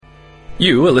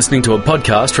You are listening to a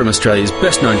podcast from Australia's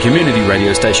best-known community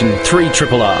radio station,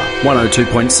 3RRR,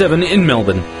 102.7 in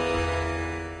Melbourne.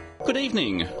 Good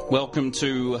evening. Welcome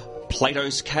to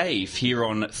Plato's Cave here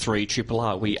on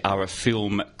 3RRR. We are a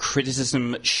film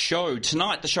criticism show.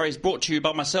 Tonight, the show is brought to you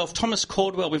by myself, Thomas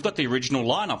Caldwell. We've got the original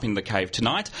lineup in the cave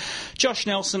tonight. Josh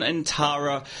Nelson and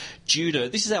Tara Judah.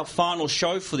 This is our final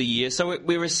show for the year, so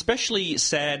we're especially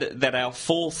sad that our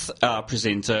fourth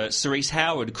presenter, Cerise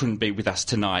Howard, couldn't be with us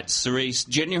tonight. Cerise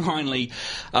genuinely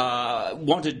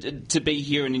wanted to be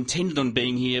here and intended on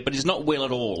being here, but is not well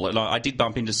at all. And I did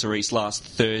bump into Cerise last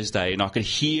Thursday, and I could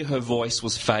hear her voice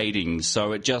was fading,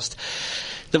 so it just...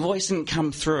 The voice didn't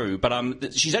come through,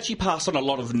 but she's actually passed on a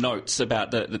lot of notes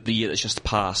about the year that's just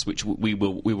passed, which we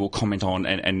will comment on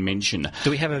and mention.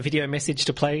 Do we have a video message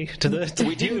to play to the?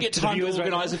 We didn't get time to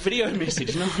organise a video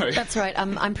message. No, that's right.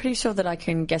 I'm pretty sure that I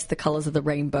can guess the colours of the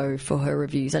rainbow for her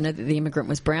reviews. I know that The Immigrant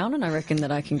was brown, and I reckon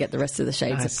that I can get the rest of the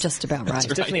shades. It's just about right. There's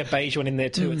definitely a beige one in there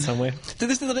too, at somewhere.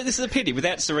 This is a pity.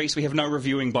 Without Cerise, we have no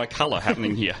reviewing by colour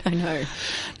happening here. I know.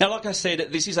 Now, like I said,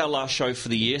 this is our last show for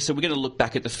the year, so we're going to look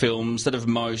back at the films that have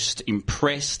most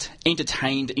impressed,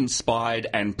 entertained, inspired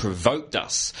and provoked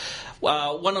us.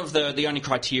 One of the only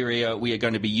criteria we are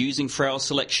going to be using for our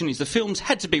selection is the films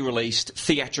had to be released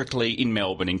theatrically in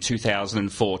Melbourne in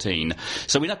 2014.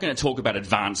 So we're not going to talk about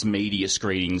advanced media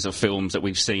screenings of films that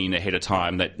we've seen ahead of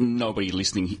time that nobody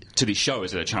listening to this show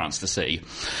has had a chance to see.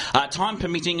 Time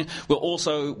permitting, we'll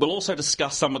also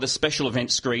discuss some of the special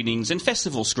event screenings and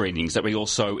festival screenings that we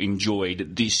also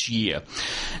enjoyed this year.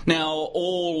 Now,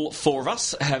 all four of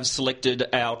us have selected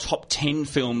our top 10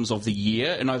 films of the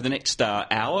year, and over the next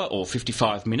hour or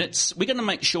 55 minutes, we're going to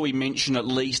make sure we mention at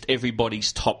least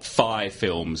everybody's top 5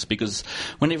 films, because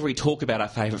whenever we talk about our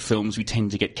favourite films, we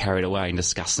tend to get carried away and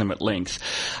discuss them at length.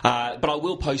 But I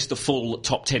will post the full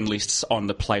top 10 lists on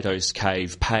the Plato's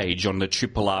Cave page on the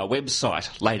RRR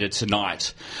website later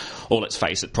tonight. Or let's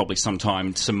face it, probably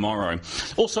sometime tomorrow.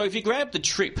 Also, if you grab the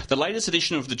Trip, the latest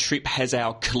edition of the Trip has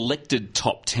our collected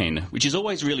top 10, which is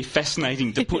always really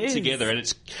fascinating to put together, and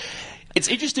it's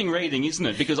interesting reading, isn't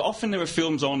it? Because often there are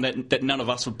films on that none of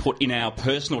us would put in our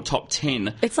personal top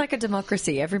 10. It's like a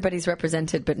democracy. Everybody's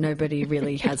represented, but nobody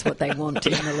really has what they want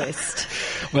in the list.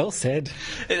 Well said.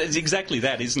 It's exactly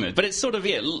that, isn't it? But it's sort of,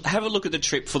 have a look at the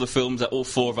Trip for the films that all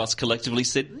four of us collectively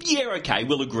said, yeah, okay,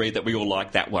 we'll agree that we all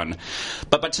like that one.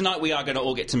 But tonight we are going to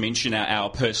all get to mention our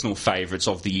personal favourites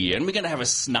of the year, and we're going to have a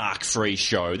snark-free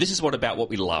show. This is about what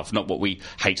we love, not what we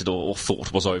hated or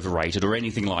thought was overrated or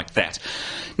anything like that.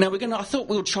 Now, I thought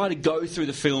we'll try to go through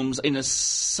the films in a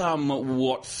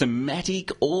somewhat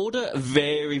thematic order,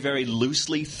 very, very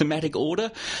loosely thematic order.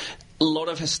 A lot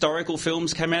of historical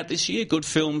films came out this year, good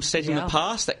films set in the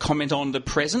past that comment on the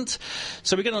present.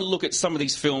 So we're going to look at some of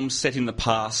these films set in the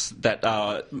past that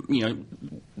are,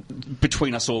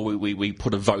 between us all, we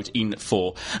put a vote in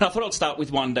for. And I thought I'd start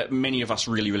with one that many of us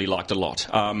really, really liked a lot,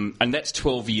 and that's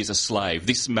 12 Years a Slave.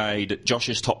 This made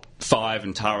Josh's top 5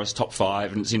 and Tara's top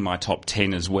 5, and it's in my top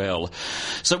 10 as well.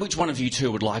 So which one of you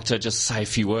two would like to just say a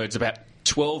few words about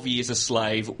 12 Years a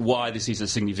Slave, why this is a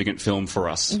significant film for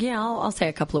us? Yeah, I'll say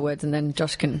a couple of words and then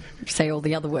Josh can say all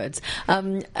the other words.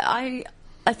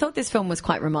 I thought this film was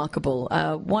quite remarkable.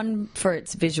 One, for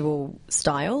its visual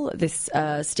style.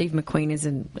 Steve McQueen is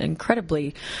an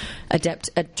incredibly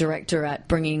adept director at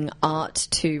bringing art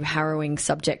to harrowing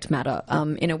subject matter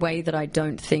in a way that I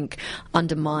don't think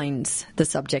undermines the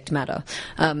subject matter.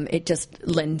 It just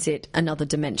lends it another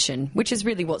dimension, which is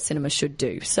really what cinema should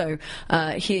do. So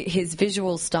his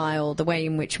visual style, the way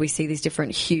in which we see these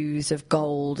different hues of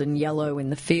gold and yellow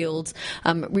in the fields,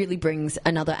 really brings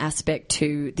another aspect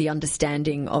to the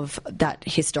understanding of that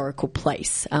historical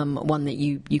place, one that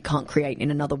you can't create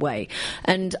in another way.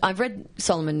 And I've read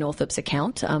Solomon Northup's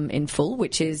account in full,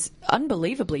 which is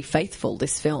unbelievably faithful,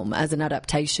 this film, as an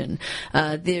adaptation.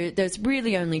 There's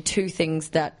really only 2 things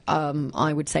that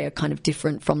I would say are kind of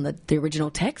different from the original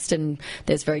text, and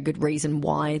there's very good reason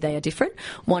why they are different.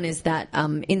 One is that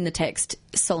in the text,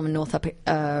 Solomon Northup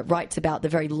writes about the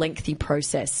very lengthy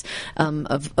process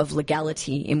of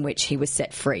legality in which he was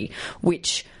set free,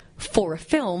 which for a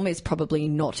film is probably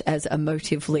not as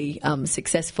emotively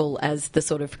successful as the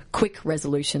sort of quick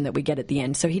resolution that we get at the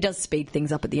end. So he does speed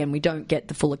things up at the end. We don't get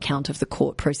the full account of the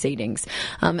court proceedings.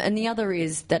 And the other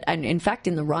is that, and in fact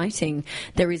in the writing,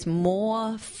 there is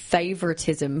more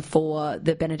favouritism for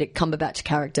the Benedict Cumberbatch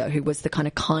character, who was the kind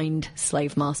of kind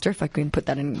slave master, if I can put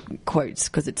that in quotes,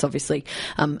 because it's obviously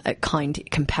a kind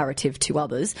comparative to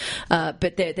others.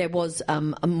 But there was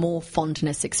a more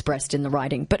fondness expressed in the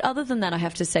writing. But other than that, I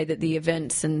have to say that the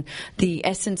events and the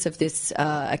essence of this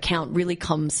account really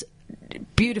comes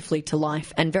beautifully to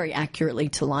life and very accurately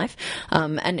to life.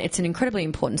 And it's an incredibly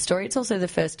important story. It's also the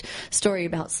first story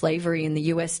about slavery in the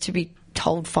US to be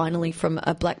told finally from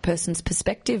a black person's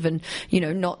perspective, and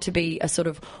not to be a sort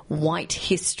of white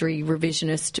history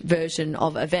revisionist version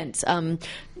of events.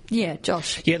 Yeah,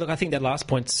 Josh. Yeah, look, I think that last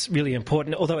point's really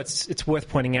important, although it's worth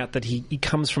pointing out that he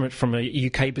comes from it from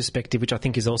a UK perspective, which I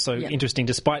think is also interesting,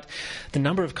 despite the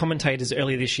number of commentators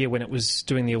earlier this year when it was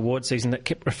doing the award season that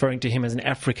kept referring to him as an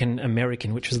African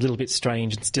American, which was a little bit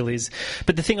strange and still is.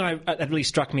 But the thing that really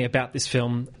struck me about this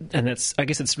film, and I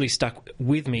guess it's really stuck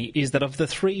with me, is that of the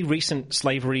three recent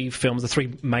slavery films, the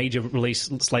three major release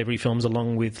slavery films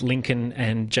along with Lincoln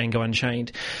and Django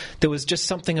Unchained, there was just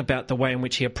something about the way in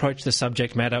which he approached the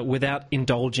subject matter without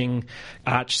indulging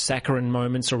arch-saccharine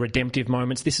moments or redemptive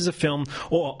moments. This is a film,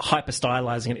 or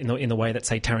hyper-stylising it in the way that,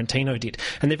 say, Tarantino did.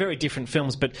 And they're very different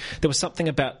films, but there was something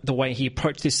about the way he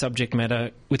approached this subject matter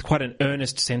with quite an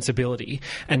earnest sensibility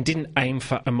and didn't aim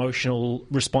for emotional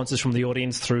responses from the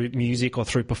audience through music or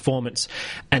through performance.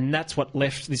 And that's what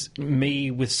left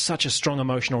me with such a strong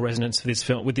emotional resonance for this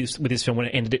film, with this film when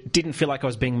it ended. It didn't feel like I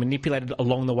was being manipulated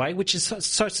along the way, which is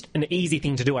such an easy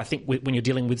thing to do, I think, when you're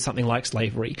dealing with something like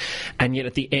slavery. And yet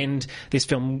at the end, this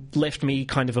film left me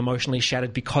kind of emotionally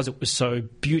shattered because it was so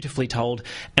beautifully told,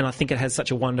 and I think it has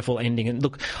such a wonderful ending. And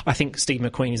look, I think Steve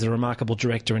McQueen is a remarkable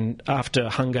director, and after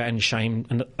Hunger and Shame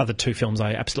and the other two films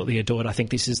I absolutely adored, I think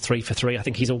this is 3 for 3. I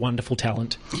think he's a wonderful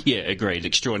talent. Yeah, agreed.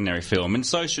 Extraordinary film, and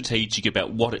so strategic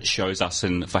about what it shows us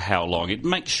and for how long.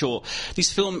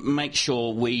 This film makes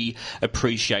sure we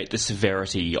appreciate the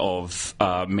severity of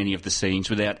many of the scenes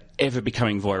without ever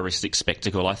becoming voyeuristic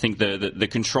spectacle. I think the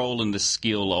control and the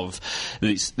skill of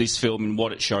this film and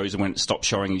what it shows and when it stops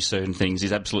showing you certain things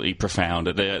is absolutely profound.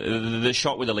 The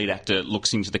shot where the lead actor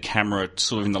looks into the camera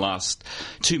sort of in the last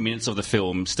 2 minutes of the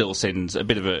film still sends a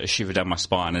bit of a shiver down my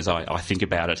spine as I think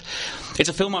about it. It's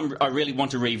a film I really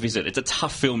want to revisit. It's a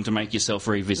tough film to make yourself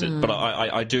revisit, but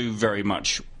I do very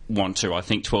much want to. I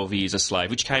think 12 Years a Slave,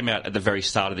 which came out at the very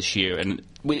start of this year, and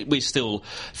we're still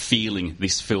feeling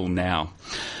this film now.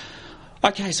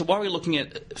 Okay, so while we're looking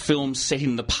at films set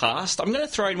in the past, I'm going to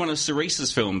throw in one of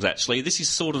Cerise's films, actually. This is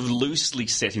sort of loosely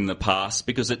set in the past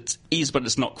because it is, but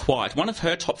it's not quite. One of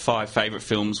her top 5 favourite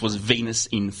films was Venus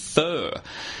in Fur.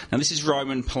 Now, this is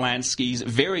Roman Polanski's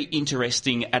very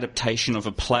interesting adaptation of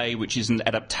a play, which is an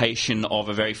adaptation of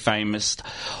a very famous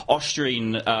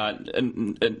Austrian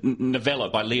novella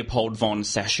by Leopold von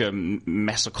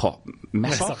Sacher-Masoch.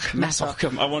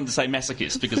 I wanted to say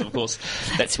masochist because, of course,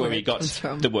 that's where we got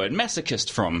the word masochist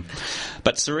from.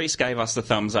 But Cerise gave us the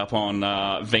thumbs up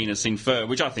on Venus in Fur,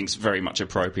 which I think is very much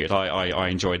appropriate. I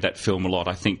enjoyed that film a lot.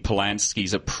 I think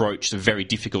Polanski's approach to very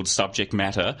difficult subject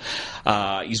matter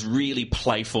is really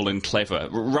playful and clever.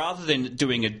 Rather than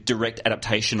doing a direct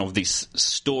adaptation of this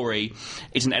story,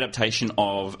 it's an adaptation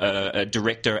of a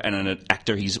director and an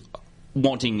actor he's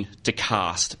wanting to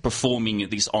cast, performing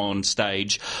this on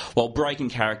stage while breaking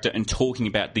character and talking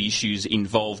about the issues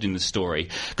involved in the story.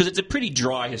 Because it's a pretty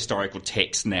dry historical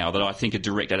text now that I think a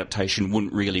direct adaptation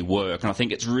wouldn't really work, and I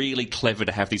think it's really clever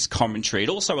to have this commentary. It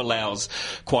also allows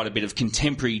quite a bit of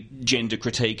contemporary gender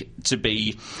critique to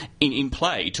be in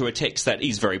play to a text that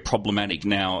is very problematic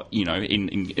now, in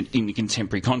the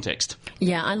contemporary context.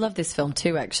 Yeah, I love this film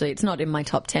too, actually. It's not in my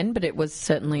top 10, but it was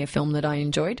certainly a film that I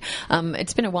enjoyed.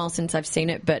 It's been a while since I've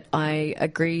seen it, but I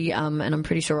agree, and I'm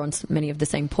pretty sure on many of the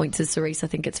same points as Cerise. I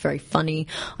think it's very funny.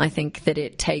 I think that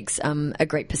it takes a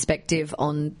great perspective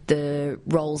on the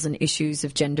roles and issues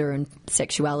of gender and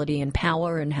sexuality and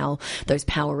power and how those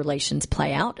power relations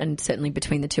play out, and certainly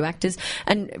between the two actors.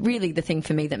 And really the thing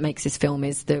for me that makes this film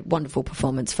is the wonderful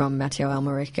performance from Matteo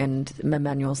Almeric and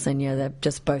Emmanuel Seigner. They're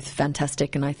just both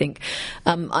fantastic, and I think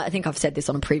I've said this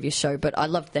on a previous show, but I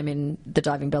loved them in The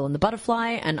Diving Bell and the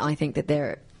Butterfly, and I think that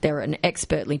they're an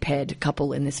expertly paired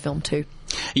couple in this film too.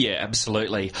 Yeah,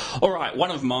 absolutely. All right,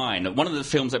 one of the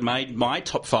films that made my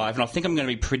top 5, and I think I'm going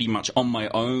to be pretty much on my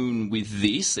own with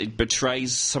this. It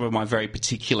betrays some of my very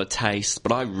particular tastes,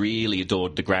 but I really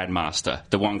adored The Grandmaster,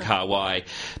 the Wong Kar-wai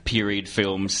period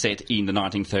film set in the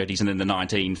 1930s and then the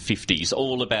 1950s,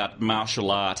 all about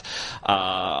martial art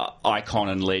icon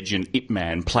and legend Ip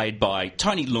Man, played by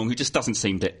Tony Leung, who just doesn't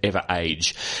seem to ever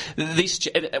age.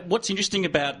 What's interesting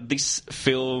about this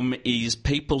film is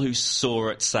people who saw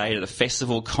it, say, at a festival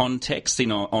context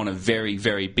on a very,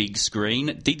 very big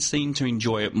screen did seem to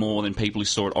enjoy it more than people who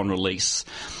saw it on release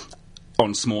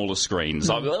on smaller screens.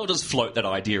 I'll just float that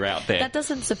idea out there. That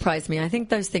doesn't surprise me. I think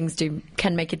those things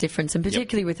can make a difference, and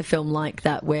particularly with a film like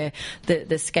that where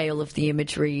the scale of the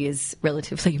imagery is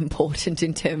relatively important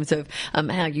in terms of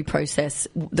how you process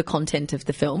the content of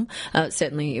the film.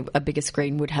 Certainly a bigger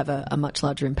screen would have a much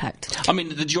larger impact. I mean,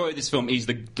 the joy of this film is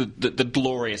the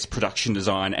glorious production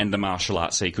design and the martial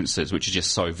arts sequences, which are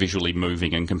just so visually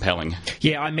moving and compelling.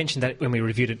 Yeah, I mentioned that when we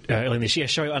reviewed it earlier this year.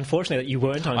 Show, unfortunately, that you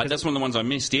weren't on. That's one of the ones I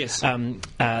missed, yes.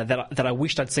 That I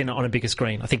wished I'd seen it on a bigger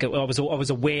screen. I think I was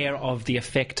aware of the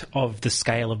effect of the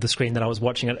scale of the screen that I was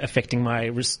watching it affecting my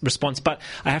response. But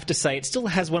I have to say, it still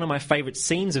has one of my favourite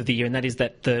scenes of the year, and that is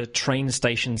the train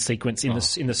station sequence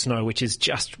in the snow, which is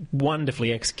just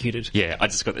wonderfully executed. Yeah, I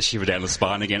just got the shiver down the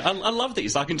spine again. I love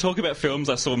these. I can talk about films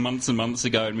I saw months and months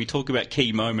ago, and we talk about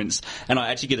key moments, and I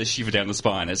actually get a shiver down the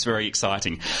spine. It's very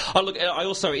exciting.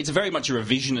 It's very much a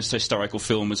revisionist historical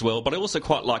film as well, but I also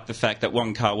quite like the fact that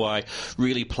Wong Kar-wai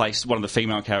really placed one of the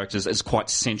female characters as quite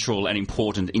central and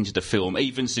important into the film,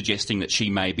 even suggesting that she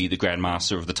may be the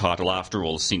Grandmaster of the title after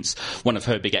all, since one of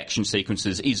her big action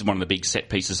sequences is one of the big set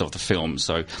pieces of the film.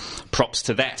 So props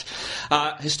to that.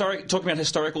 Talking about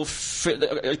historical,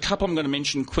 a couple I'm going to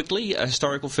mention quickly,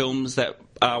 historical films that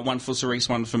one for Cerise,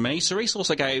 one for me. Cerise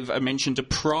also gave a mention to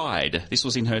Pride. This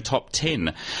was in her top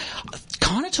 10.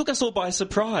 Kind of took us all by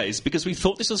surprise because we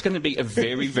thought this was going to be a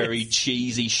very, very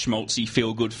cheesy, schmaltzy,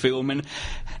 feel-good film, and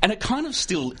it kind of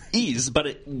still is, but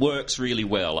it works really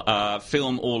well.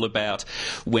 Film all about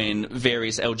when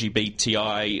various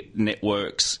LGBTI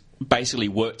networks basically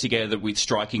work together with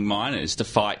striking miners to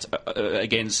fight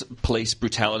against police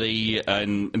brutality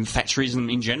and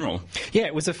Thatcherism in general. Yeah,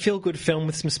 it was a feel-good film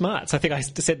with some smarts. I think I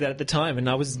said that at the time, and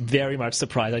I was very much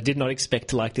surprised. I did not expect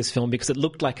to like this film because it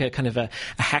looked like a kind of a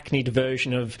hackneyed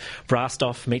version of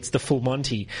Brastoff meets The Full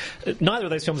Monty. Neither of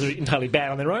those films are entirely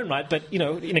bad on their own right, but, in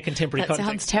a contemporary context.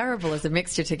 That sounds terrible as a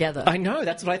mixture together. I know,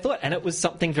 that's what I thought, and it was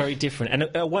something very different, and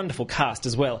a wonderful cast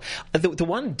as well. The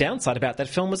one downside about that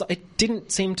film was it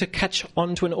didn't seem to catch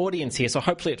on to an audience here, so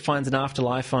hopefully it finds an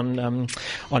afterlife on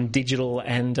digital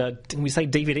and didn't we say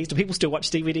DVDs? Do people still watch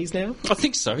DVDs now? I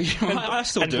think so. I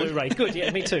still do. Blu-ray, good,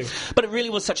 yeah, me too. But it really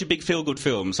was such a big feel-good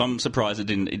film, so I'm surprised it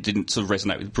didn't sort of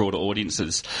resonate with broader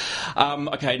audiences.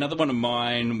 Okay, another one of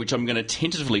mine, which I'm going to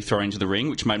tentatively throw into the ring,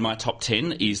 which made my top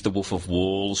 10, is The Wolf of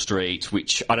Wall Street,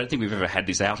 which I don't think we've ever had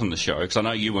this out on the show, because I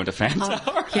know you weren't a fan.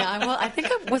 Yeah, well, I think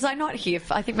was I not here?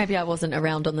 I think maybe I wasn't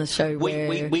around on the show.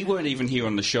 We weren't even here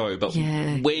on the show, but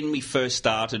when we first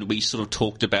started, we sort of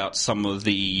talked about some of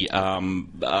the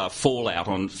fallout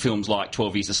on films like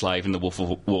 12 Years a Slave and The Wolf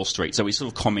of Wall Street. So we sort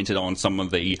of commented on some of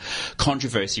the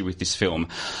controversy with this film.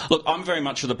 Look, I'm very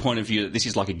much of the point of view that this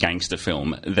is like a gangster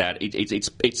film, that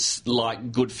it's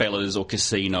like Goodfellas or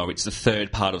Casino. It's the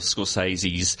third part of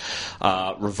Scorsese's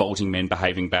revolting men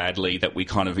behaving badly that we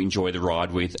kind of enjoy the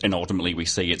ride with, and ultimately we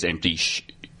see it's empty,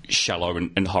 shallow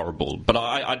and horrible. But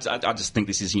I just think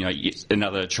this is,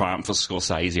 another triumph for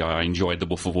Scorsese. I enjoyed The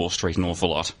Wolf of Wall Street an awful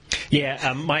lot.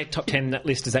 Yeah, my top 10 that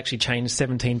list has actually changed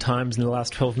 17 times in the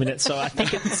last 12 minutes, so I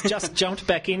think it's just jumped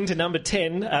back into number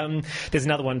 10. There's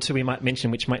another one too we might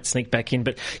mention which might sneak back in,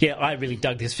 but yeah, I really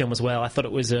dug this film as well. I thought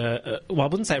it was I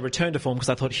wouldn't say a return to form because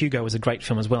I thought Hugo was a great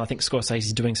film as well. I think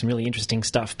Scorsese's doing some really interesting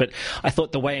stuff, but I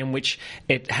thought the way in which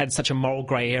it had such a moral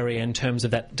grey area in terms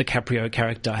of that DiCaprio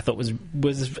character I thought was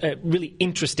really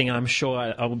interesting. I'm sure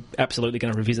I'm absolutely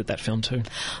going to revisit that film too.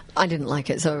 I didn't like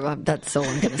it, so that's all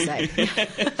I'm going to say.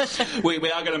 we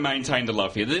are going to maintain the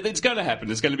love here. It's going to happen.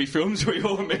 There's going to be films we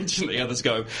all mention, the others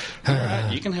go, all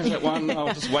right, you can have that one,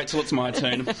 I'll just wait till it's my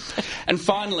turn. And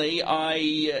finally,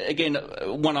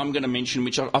 one I'm going to mention,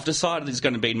 which I've decided is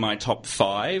going to be in my top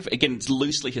 5. Again, it's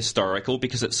loosely historical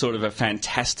because it's sort of a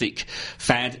fantastic,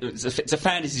 it's a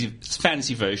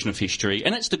fantasy version of history,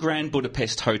 and it's the Grand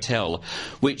Budapest Hotel,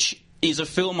 which is a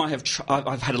film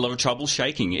I've had a lot of trouble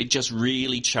shaking. It just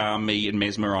really charmed me and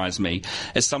mesmerised me.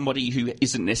 As somebody who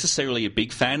isn't necessarily a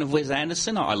big fan of Wes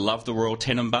Anderson, I love the Royal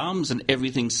Tenenbaums, and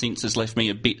everything since has left me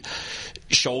a bit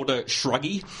shoulder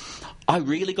shruggy. I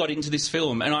really got into this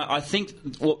film, and I think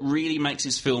what really makes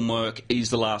this film work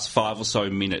is the last 5 or so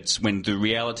minutes when the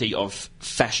reality of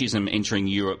fascism entering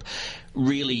Europe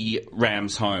really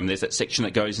rams home. There's that section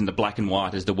that goes into black and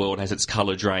white as the world has its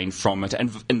colour drained from it, and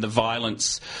the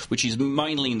violence, which is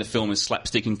mainly in the film is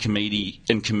slapstick and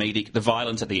comedic. The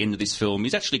violence at the end of this film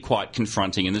is actually quite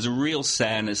confronting, and there's a real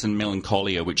sadness and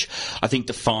melancholia which I think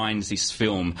defines this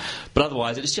film. But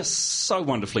otherwise, it is just so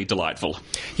wonderfully delightful.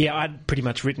 Yeah, I'd pretty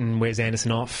much written Wes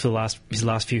Anderson off for his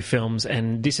last few films,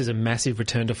 and this is a massive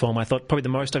return to form. I thought probably the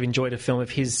most I've enjoyed a film of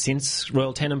his since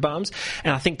Royal Tenenbaums,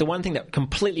 and I think the one thing that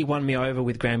completely won me over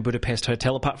with Grand Budapest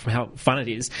Hotel, apart from how fun it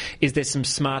is there's some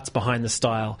smarts behind the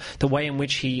style. The way in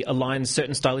which he aligns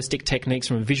certain stylistic techniques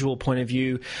from a visual point of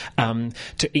view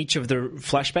to each of the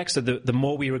flashbacks. So the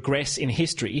more we regress in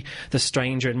history, the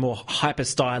stranger and more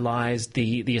hyper-stylized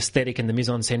the aesthetic and the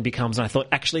mise-en-scène becomes. And I thought,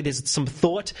 actually, there's some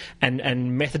thought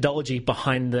and methodology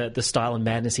behind the style and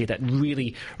madness here that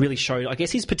really, really showed, I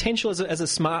guess, his potential as a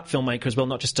smart filmmaker as well,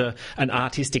 not just an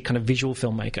artistic kind of visual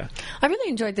filmmaker. I really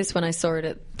enjoyed this when I saw it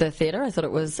at the theatre. I thought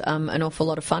it was an awful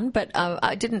lot of fun, but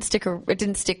it didn't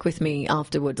stick with me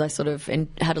afterwards. I sort of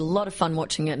had a lot of fun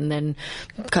watching it and then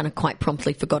kind of quite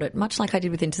promptly forgot it, much like I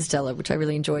did with Interstellar, which I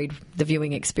really enjoyed the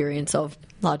viewing experience of,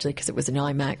 largely because it was an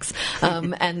IMAX,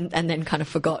 and then kind of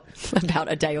forgot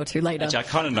about a day or two later. Actually, I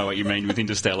kind of know what you mean with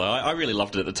Interstellar. I really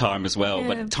loved it at the time as well,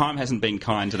 but time hasn't been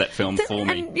kind to that film for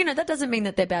me. And, that doesn't mean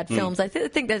that they're bad films. I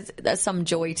think there's some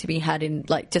joy to be had in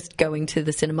just going to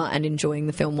the cinema and enjoying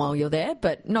the film while you're there,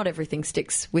 but not everything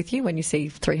sticks with you when you see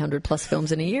 300 plus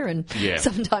films in a year, and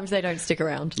sometimes they don't stick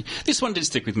around. This one did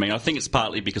stick with me. I think it's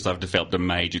partly because I've developed a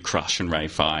major crush on Ray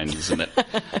Fiennes, and it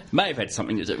may have had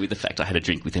something to do with the fact I had a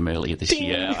drink with him earlier this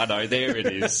year. I know, there it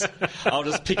is. I'll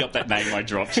just pick up that name I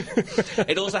dropped.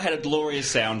 It also had a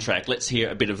glorious soundtrack. Let's hear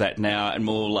a bit of that now, and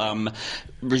we'll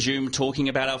resume talking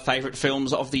about our favourite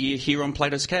films of the year here on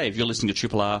Plato's Cave. You're listening to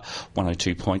Triple R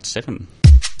 102.7.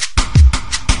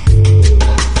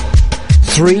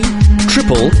 3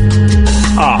 Triple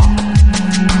R.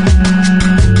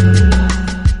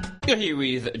 You're here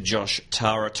with Josh,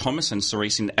 Tara, Thomas and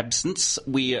Cerise in absence.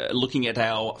 We are looking at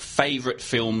our favourite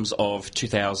films of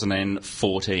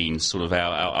 2014, sort of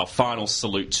our final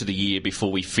salute to the year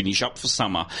before we finish up for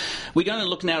summer. We're going to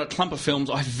look now at a clump of films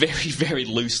I very, very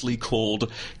loosely called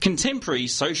contemporary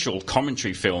social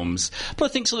commentary films, but I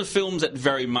think sort of films that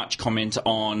very much comment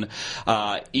on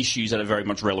issues that are very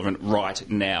much relevant right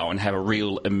now and have a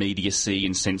real immediacy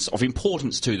and sense of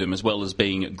importance to them, as well as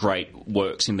being great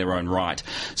works in their own right.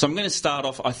 So I'm going to start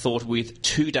off, I thought, with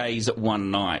 2 Days, One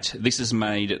Night. This has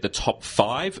made the top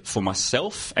 5 for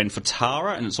myself and for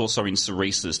Tara, and it's also in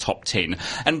Cerise's top 10.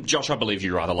 And Josh, I believe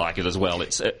you rather like it as well.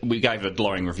 We gave it a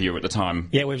glowing review at the time.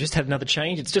 Yeah, we've just had another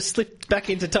change. It's just slipped back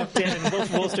into top 10 and Wolf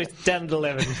of Wall Street's down at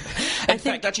 11. In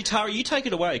fact, actually, Tara, you take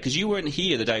it away, because you weren't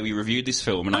here the day we reviewed this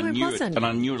film, and I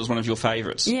knew it was one of your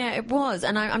favourites. Yeah, it was.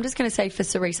 And I'm just going to say for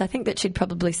Cerise, I think that she'd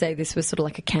probably say this was sort of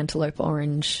like a cantaloupe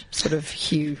orange sort of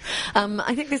hue.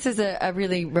 I think this is a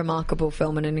really remarkable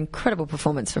film and an incredible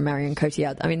performance from Marion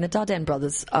Cotillard. I mean, the Dardenne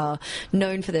brothers are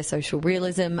known for their social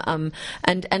realism,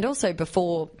 and also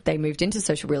before they moved into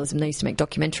social realism, they used to make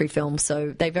documentary films,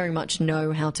 so they very much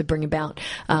know how to bring about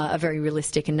a very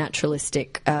realistic and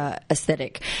naturalistic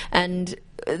aesthetic. And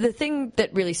the thing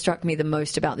that really struck me the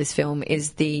most about this film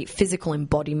is the physical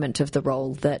embodiment of the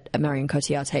role that Marion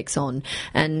Cotillard takes on.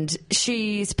 And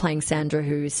she's playing Sandra,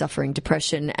 who is suffering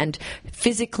depression, and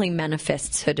physically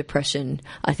manifests her depression,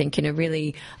 I think, in a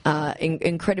really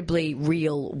incredibly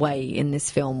real way in this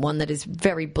film, one that is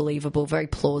very believable, very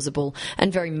plausible,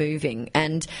 and very moving.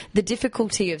 And the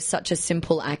difficulty of such a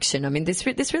simple action, I mean, this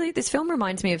film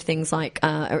reminds me of things like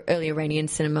early Iranian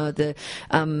cinema,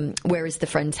 Where is the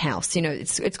Friend's House?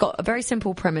 It's got a very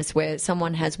simple premise where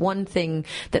someone has one thing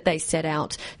that they set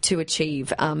out to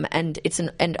achieve,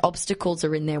 and obstacles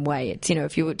are in their way. It's,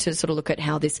 if you were to sort of look at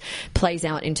how this plays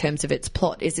out in terms of its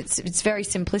plot, it's very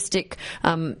simplistic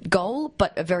goal,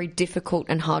 but a very difficult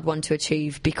and hard one to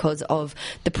achieve because of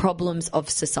the problems of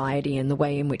society and the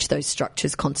way in which those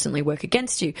structures constantly work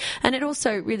against you. And it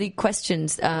also really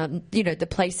questions, the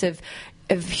place of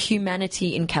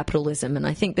humanity in capitalism. And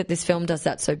I think that this film does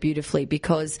that so beautifully,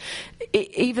 because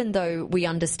even though we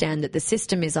understand that the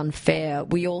system is unfair,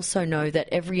 we also know that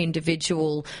every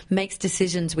individual makes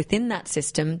decisions within that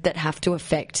system that have to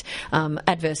affect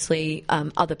adversely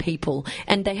other people,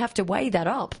 and they have to weigh that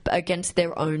up against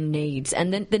their own needs,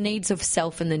 and then the needs of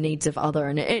self and the needs of other.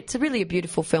 And it's really a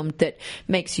beautiful film that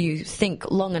makes you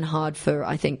think long and hard for,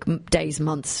 I think, days,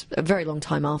 months, a very long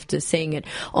time after seeing it,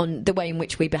 on the way in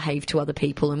which we behave to other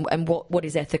people and what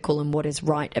is ethical and what is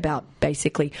right about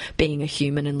basically being a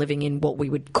human and living in what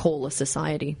we would call a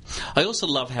society. I also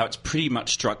love how it's pretty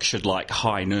much structured like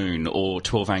High Noon or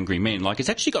 12 Angry Men. Like, it's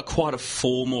actually got quite a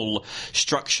formal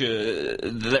structure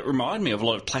that remind me of a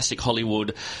lot of classic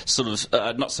Hollywood sort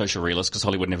of, not social realist, because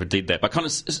Hollywood never did that, but kind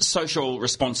of social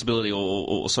responsibility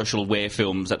or social aware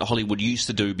films that Hollywood used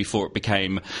to do before it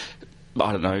became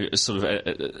I don't know, sort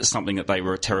of something that they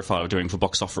were terrified of doing for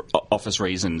box office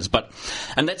reasons.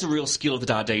 And that's a real skill of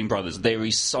the Dardenne brothers. There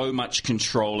is so much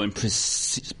control and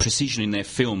precision in their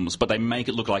films, but they make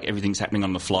it look like everything's happening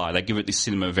on the fly. They give it this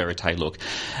cinema verite look.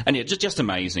 And yeah, just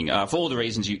amazing. For all the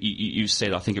reasons you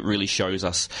said, I think it really shows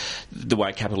us the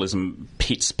way capitalism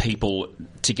pits people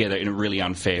together in a really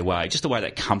unfair way. Just the way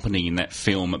that company in that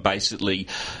film basically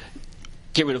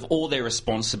get rid of all their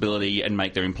responsibility and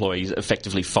make their employees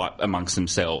effectively fight amongst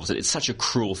themselves. It's such a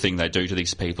cruel thing they do to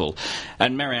these people.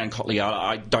 And Marianne Cotillard,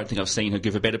 I don't think I've seen her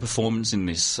give a better performance in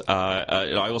this.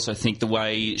 I also think the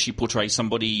way she portrays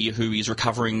somebody who is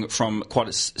recovering from quite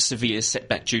a severe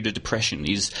setback due to depression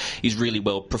is really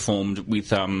well performed.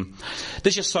 With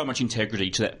there's just so much integrity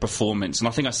to that performance. And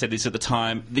I think I said this at the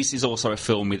time, this is also a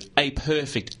film with a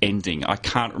perfect ending. I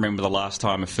can't remember the last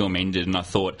time a film ended and I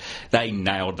thought they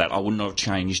nailed that. I would not have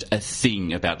changed a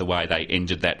thing about the way they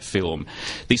ended that film.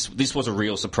 This was a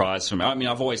real surprise for me. I mean,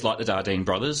 I've always liked the Dardenne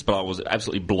brothers, but I was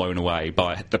absolutely blown away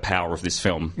by the power of this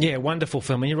film. Yeah, wonderful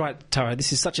film. And you're right, Tara,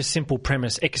 this is such a simple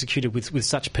premise executed with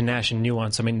such panache and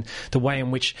nuance. I mean, the way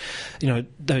in which,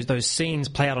 those scenes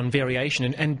play out on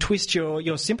variation and twist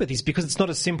your sympathies, because it's not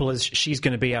as simple as she's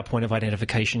going to be our point of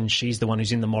identification, she's the one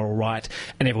who's in the moral right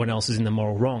and everyone else is in the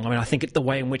moral wrong. I mean, I think the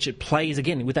way in which it plays,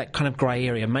 again, with that kind of grey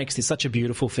area makes this such a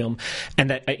beautiful film. And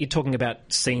that you're talking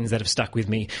about scenes that have stuck with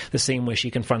me. The scene where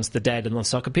she confronts the dad on the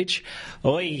soccer pitch.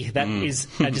 That is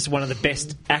just one of the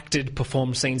best acted,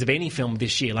 performed scenes of any film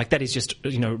this year. Like, that is just,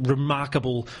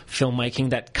 remarkable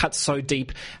filmmaking that cuts so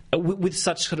deep with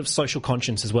such sort of social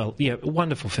conscience as well. Yeah,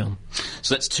 wonderful film.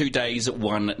 So that's 2 Days,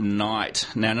 One Night.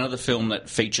 Now, another film that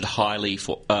featured highly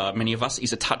for many of us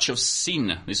is A Touch of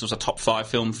Sin. This was a top 5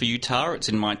 film for you, Tara. It's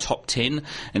in my top 10.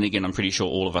 And again, I'm pretty sure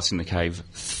all of us in the cave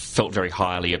felt very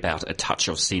highly about A Touch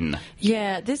of Sin.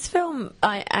 Yeah, this film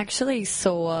I actually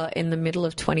saw in the middle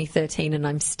of 2013 and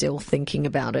I'm still thinking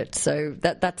about it. So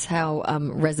that's how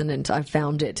resonant I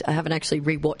found it. I haven't actually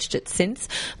rewatched it since,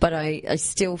 but I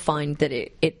still find that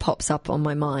it pops up on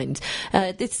my mind.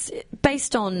 It's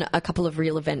based on a couple of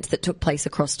real events that took place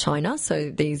across China.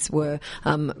 So these were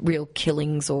real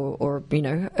killings or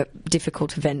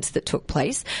difficult events that took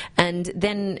place. And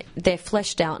then they're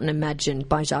fleshed out and imagined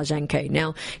by Jia Zhangke.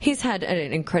 Now, he's had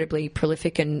an incredibly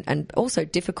prolific and also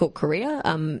difficult career,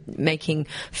 making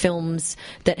films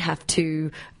that have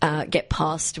to get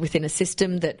passed within a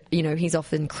system that, he's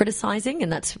often criticising,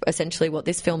 and that's essentially what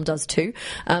this film does too.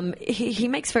 He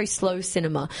makes very slow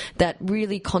cinema that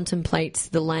really contemplates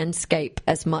the landscape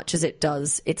as much as it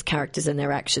does its characters and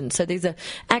their actions. So these are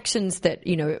actions that,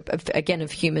 again,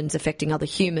 of humans affecting other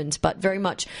humans, but very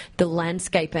much the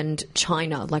landscape and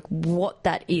China, like what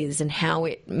that is and how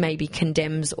it maybe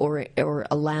condemns or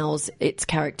allows its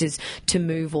characters to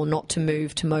move or not to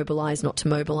move, to mobilise, not to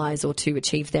mobilise, or to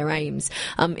achieve their aims,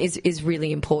 is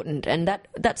really important. And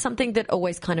that's something that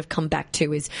always kind of come back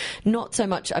to is not so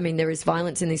much, there is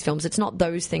violence in these films. It's not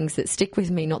those things that stick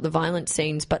with me, not the violent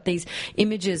scenes, but these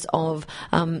images of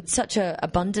such a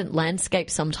abundant landscape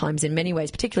sometimes in many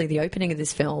ways, particularly the opening of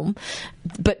this film,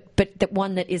 but that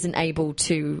one that isn't able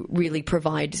to really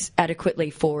provide adequately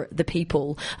for the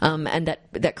people, and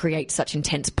that creates such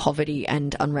intense poverty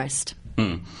and unrest.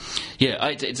 Yeah,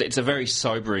 it's a very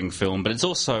sobering film, but it's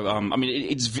also,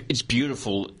 it's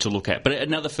beautiful to look at. But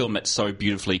another film that's so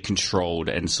beautifully controlled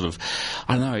and sort of,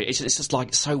 I don't know, it's just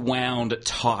like so wound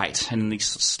tight and these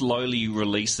slowly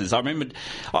releases. I remember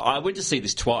I went to see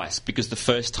this twice because the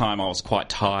first time I was quite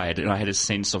tired and I had a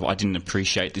sense of I didn't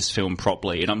appreciate this film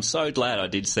properly. And I'm so glad I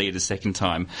did see it a second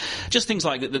time. Just things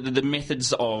like the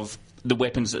methods of the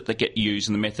weapons that get used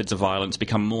and the methods of violence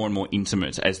become more and more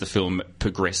intimate as the film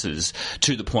progresses,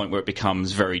 to the point where it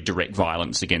becomes very direct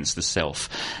violence against the self.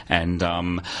 And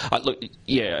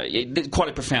it's quite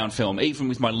a profound film. Even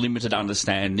with my limited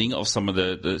understanding of some of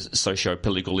the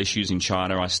socio-political issues in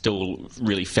China, I still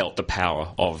really felt the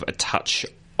power of A Touch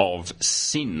of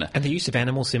Sin. And the use of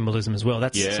animal symbolism as well,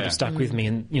 that's sort of stuck with me.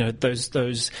 And,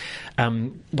 those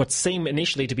what seem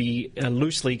initially to be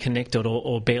loosely connected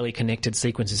or barely connected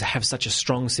sequences have such a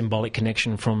strong symbolic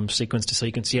connection from sequence to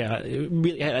sequence. Yeah,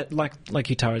 really, like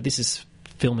you, Tara, this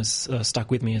film has stuck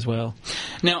with me as well.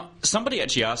 Now, somebody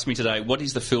actually asked me today, what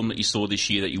is the film that you saw this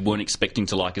year that you weren't expecting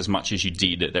to like as much as you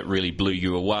did, that really blew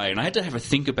you away? And I had to have a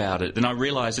think about it. Then I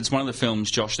realised it's one of the films,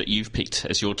 Josh, that you've picked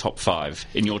as your top 5,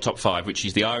 which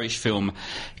is the Irish film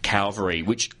Calvary,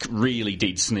 which really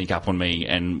did sneak up on me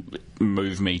and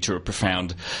move me to a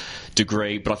profound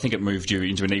degree, but I think it moved you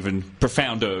into an even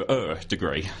profounder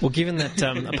degree. Well, given that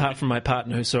apart from my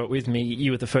partner who saw it with me,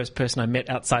 you were the first person I met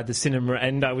outside the cinema,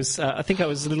 and I think I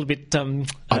was a little bit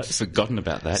I'd forgotten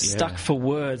about that. Stuck for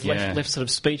words, left sort of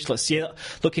speechless. Yeah,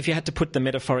 look, if you had to put the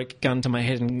metaphoric gun to my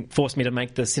head and force me to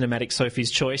make the cinematic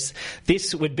Sophie's choice,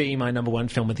 this would be my number one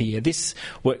film of the year. This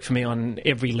worked for me on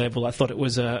every level. I thought it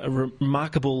was a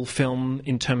remarkable film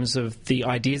in terms of the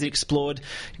ideas it explored,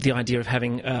 the idea of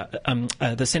having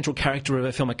the central character of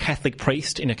a film, a Catholic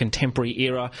priest in a contemporary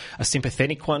era, a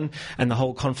sympathetic one, and the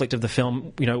whole conflict of the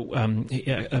film,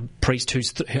 a priest who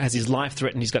has his life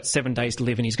threatened, he's got 7 days to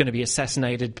live, and he's going to be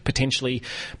assassinated potentially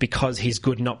because he's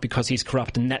good, not because he's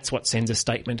corrupt, and that's what sends a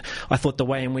statement. I thought the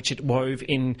way in which it wove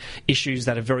in issues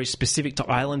that are very specific to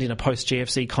Ireland in a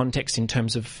post-GFC context in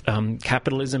terms of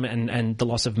capitalism and the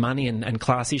loss of money and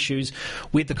class issues,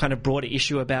 with the kind of broader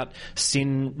issue about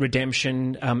sin,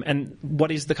 redemption, and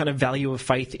what is the kind of value of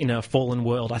faith in a fallen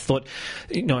world. I thought,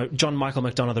 John Michael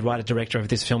McDonagh, the writer-director of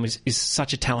this film, is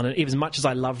such a talent. And even as much as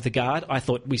I love The Guard, I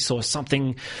thought we saw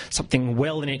something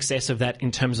well in excess of that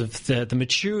in terms of the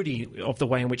maturity of the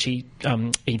way in which he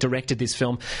directed this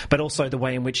film, but also the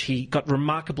way in which he got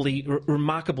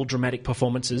remarkable dramatic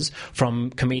performances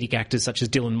from comedic actors such as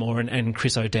Dylan Moore and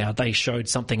Chris O'Dowd. They showed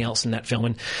something else in that film.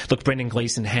 And look, Brendan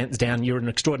Gleeson, hands down, you're an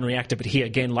extraordinary actor, but here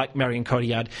again, like Marion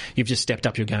Cotillard, you've just stepped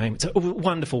up your game. It's a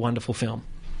wonderful, wonderful film.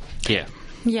 Yeah.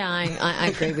 Yeah, I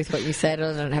agree with what you said.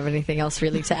 I don't have anything else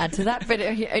really to add to that, but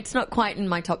it's not quite in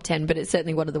my top 10, but it's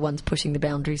certainly one of the ones pushing the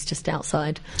boundaries just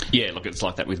outside. Yeah, look, it's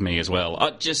like that with me as well.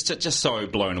 I just so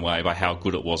blown away by how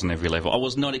good it was on every level. I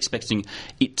was not expecting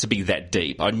it to be that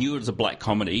deep. I knew it was a black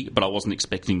comedy, but I wasn't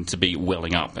expecting to be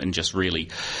welling up and just really,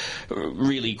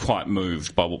 really quite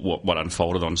moved by what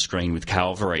unfolded on screen with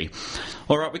Calvary.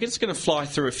 All right, we're just going to fly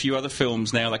through a few other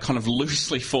films now that kind of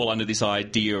loosely fall under this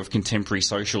idea of contemporary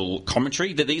social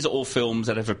commentary. These are all films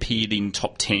that have appeared in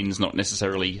top 10s, not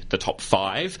necessarily the top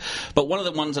 5. But one of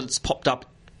the ones that's popped up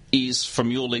is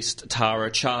from your list,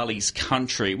 Tara, Charlie's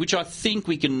Country, which I think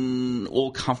we can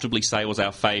all comfortably say was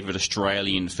our favourite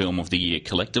Australian film of the year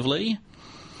collectively.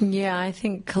 Yeah, I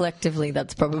think collectively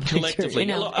that's probably true.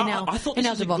 I thought this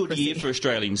was a good year for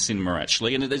Australian cinema,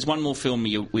 actually, and there's one more film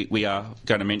we are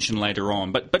going to mention later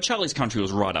on, but Charlie's Country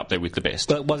was right up there with the best.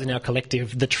 Well, it was in our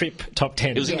collective, the Trip top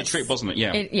 10. It was in the Trip, wasn't it?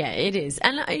 Yeah. It is.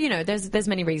 And, there's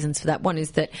many reasons for that. One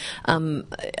is that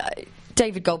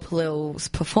David Gulpilil's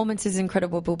performance is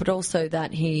incredible, but also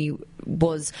that he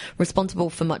was responsible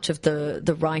for much of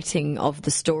the writing of the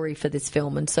story for this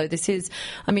film. And so this is,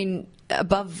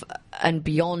 above and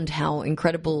beyond how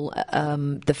incredible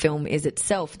the film is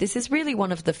itself, this is really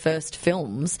one of the first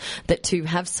films that to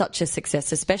have such a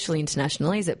success, especially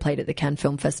internationally, as it played at the Cannes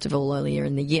Film Festival earlier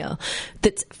in the year,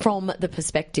 that's from the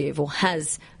perspective, or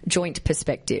has joint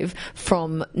perspective,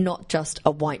 from not just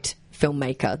a white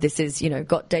filmmaker. This is,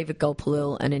 got David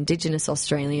Gulpilil, an Indigenous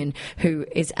Australian, who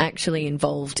is actually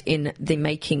involved in the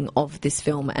making of this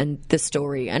film and the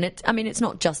story. And it's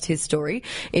not just his story,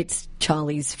 it's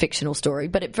Charlie's fictional story,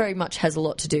 but it very much has a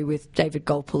lot to do with David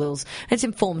Gulpilil's. It's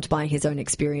informed by his own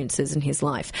experiences in his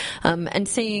life. And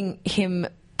seeing him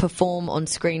perform on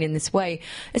screen in this way,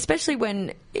 especially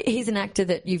when he's an actor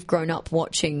that you've grown up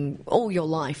watching all your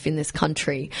life in this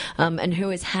country, and who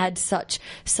has had such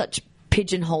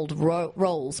pigeonholed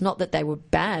roles, not that they were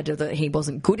bad or that he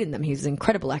wasn't good in them. He was an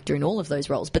incredible actor in all of those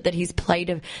roles, but that he's played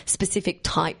a specific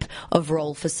type of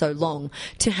role for so long.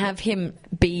 To have him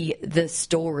be the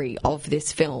story of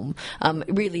this film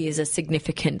really is a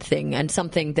significant thing, and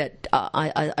something that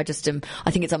I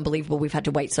think it's unbelievable we've had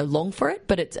to wait so long for it,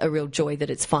 but it's a real joy that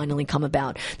it's finally come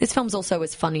about. This film's also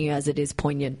as funny as it is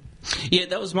poignant. Yeah,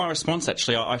 that was my response,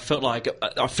 actually. I feel like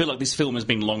this film has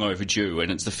been long overdue, and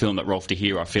it's the film that Rolf de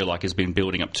Heer, I feel like, has been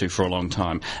building up to for a long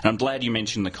time. And I'm glad you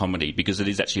mentioned the comedy, because it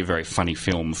is actually a very funny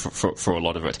film for a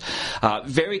lot of it.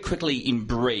 Very quickly, in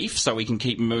brief, so we can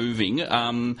keep moving,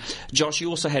 Josh, you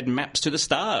also had Maps to the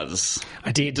Stars.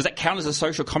 I did. Does that count as a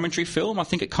social commentary film? I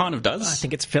think it kind of does. I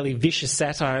think it's fairly vicious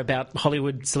satire about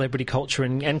Hollywood celebrity culture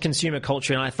and consumer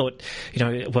culture, and I thought,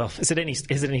 is it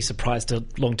any surprise to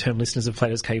long-term listeners of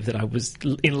Plato's Cave that I was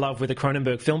in love with a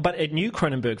Cronenberg film, but a new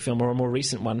Cronenberg film, or a more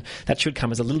recent one, that should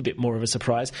come as a little bit more of a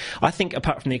surprise. I think,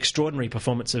 apart from the extraordinary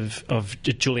performance of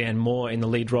Julianne Moore in the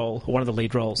lead role, one of the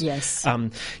lead roles, yes,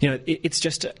 it's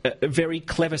just a very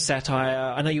clever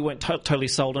satire. I know you weren't totally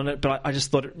sold on it, but I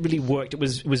just thought it really worked. It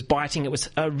was biting. It was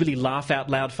really laugh out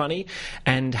loud funny,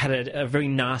 and had a very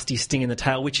nasty sting in the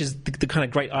tail, which is the kind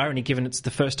of great irony, given it's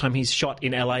the first time he's shot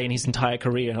in LA in his entire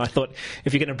career. And I thought,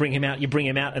 if you're going to bring him out, you bring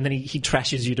him out, and then he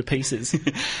trashes you to pieces.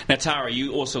 Now, Tara,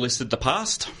 you also listed The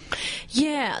Past.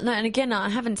 Yeah, no, and again, I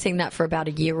haven't seen that for about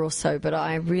a year or so, but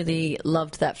I really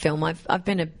loved that film. I've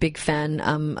been a big fan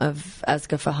of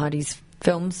Asghar Farhadi's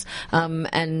films,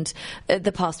 and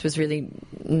The Past was really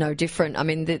no different. I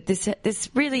mean, this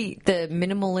really, the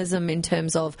minimalism in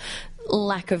terms of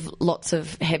lack of lots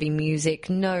of heavy music,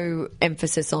 no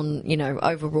emphasis on,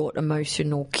 overwrought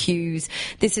emotional cues.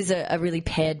 This is a really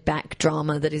pared back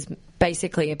drama that is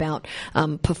basically about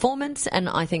performance, and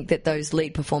I think that those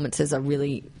lead performances are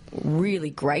really, really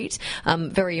great,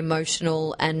 very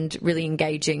emotional and really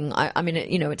engaging. I mean,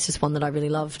 it's just one that I really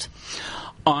loved.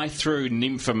 I threw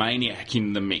Nymphomaniac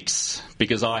in the mix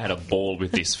because I had a ball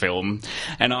with this film,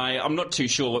 and I'm not too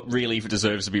sure really if it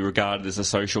deserves to be regarded as a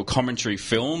social commentary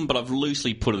film, but I've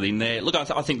loosely put it in there. Look,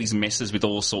 I think this messes with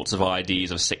all sorts of ideas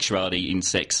of sexuality in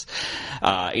sex,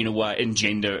 in a way, and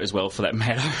gender as well, for that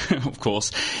matter, of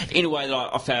course, in a way that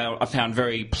I found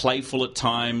very playful at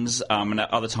times, and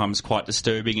at other times quite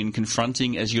disturbing and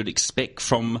confronting, as you'd expect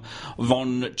from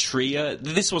Von Trier.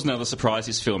 This was another surprise,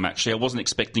 this film, actually. I wasn't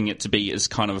expecting it to be as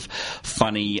kind of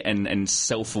funny and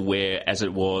self-aware as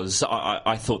it was.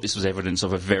 I thought this was evidence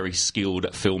of a very skilled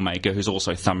filmmaker who's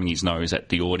also thumbing his nose at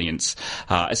the audience.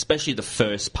 Especially the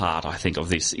first part, I think, of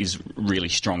this is really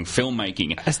strong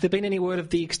filmmaking. Has there been any word of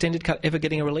the extended cut ever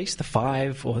getting a release? The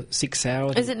 5 or 6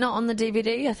 hours? Is it not on the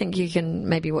DVD? I think you can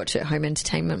maybe watch it home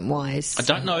entertainment-wise. I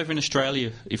don't know if in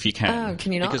Australia if you can. Oh,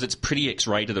 can you not? Because it's pretty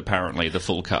X-rated, apparently, the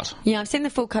full cut. Yeah, I've seen the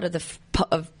full cut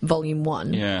of Volume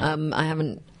 1. Yeah.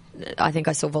 I think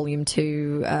I saw Volume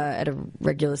 2 at a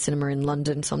regular cinema in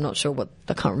London, so I'm not sure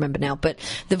I can't remember now. But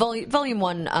the Volume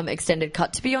 1 extended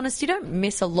cut, to be honest, you don't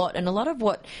miss a lot, and a lot of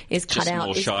what is cut out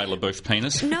is... Just more Shia LaBeouf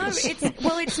penis? No,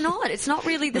 it's not. It's not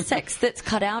really the sex that's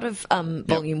cut out of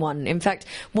Volume 1. In fact,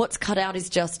 what's cut out is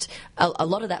just a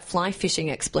lot of that fly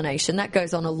fishing explanation. That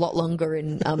goes on a lot longer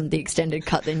in the extended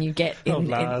cut than you get in...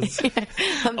 Lars.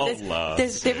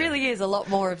 There really is a lot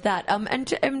more of that.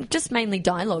 And just mainly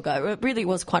dialogue. It really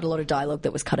was quite a lot of dialogue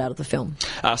that was cut out of the film.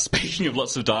 Speaking of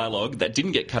lots of dialogue that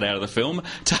didn't get cut out of the film,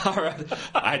 Tara,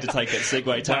 I had to take that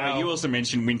segue. Tara, you also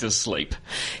mentioned Winter's Sleep.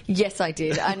 Yes, I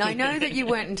did. And I know that you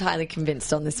weren't entirely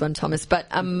convinced on this one, Thomas, but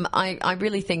I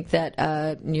really think that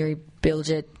Nuri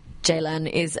Bilge Ceylan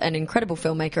is an incredible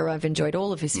filmmaker. I've enjoyed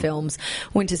all of his films.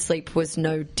 Winter's Sleep was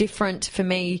no different for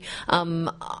me.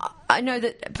 I know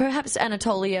that perhaps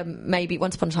Anatolia, maybe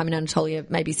Once Upon a Time in Anatolia,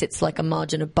 maybe sits like a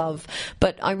margin above,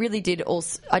 but I really did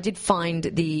find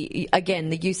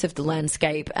the use of the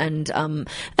landscape and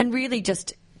really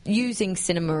just using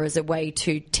cinema as a way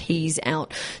to tease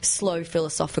out slow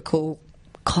philosophical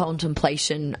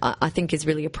contemplation, I think is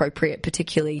really appropriate,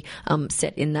 particularly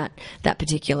set in that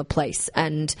particular place.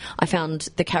 And I found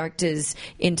the characters,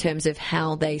 in terms of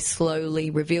how they slowly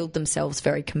revealed themselves,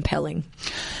 very compelling.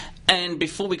 And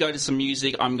before we go to some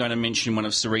music, I'm going to mention one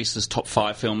of Cerise's top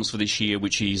 5 films for this year,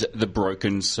 which is The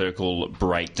Broken Circle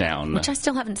Breakdown. Which I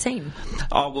still haven't seen.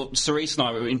 Oh, well, Cerise and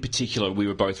I, in particular, we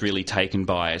were both really taken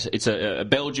by it. It's a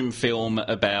Belgian film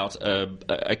about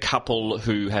a couple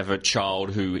who have a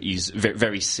child who is very,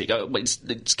 very sick.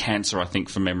 It's cancer, I think,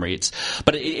 from memory.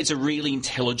 But it's a really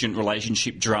intelligent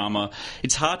relationship drama.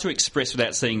 It's hard to express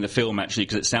without seeing the film, actually,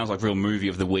 because it sounds like real movie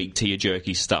of the week,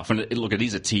 tear-jerky stuff. And look, it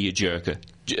is a tear-jerker.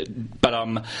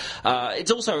 But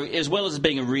it's also, as well as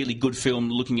being a really good film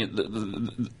looking at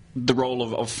the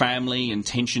role of family and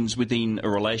tensions within a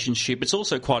relationship, it's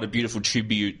also quite a beautiful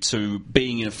tribute to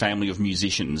being in a family of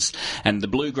musicians and the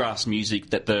bluegrass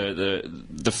music that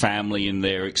the family and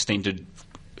their extended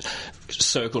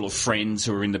circle of friends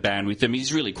who are in the band with them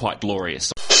is really quite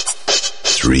glorious.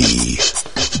 3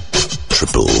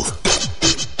 triple.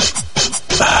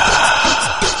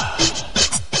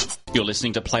 You're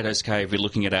listening to Plato's Cave. We're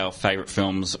looking at our favourite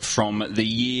films from the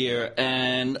year.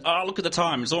 And, look at the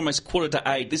time. It's almost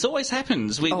 7:45. This always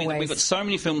happens. We've got so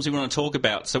many films we want to talk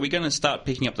about, so we're going to start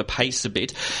picking up the pace a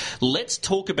bit. Let's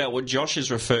talk about what Josh has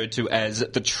referred to as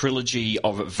the trilogy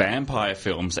of vampire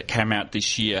films that came out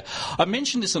this year. I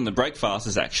mentioned this on the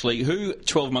Breakfasters, actually. Who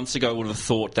 12 months ago would have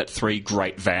thought that 3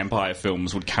 great vampire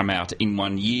films would come out in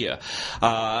one year?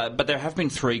 But there have been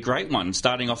 3 great ones.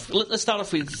 Starting off, let's start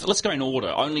off with, let's go in order.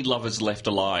 Only Lovers Left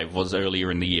Alive was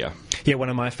earlier in the year. Yeah, one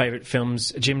of my favourite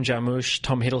films. Jim Jarmusch,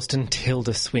 Tom Hiddleston,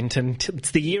 Tilda Swinton.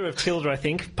 It's the year of Tilda, I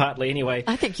think, partly anyway.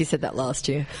 I think you said that last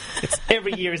year.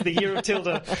 Every year is the year of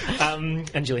Tilda.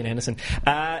 And Gillian Anderson.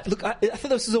 Look, I thought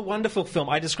this was a wonderful film.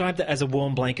 I described it as a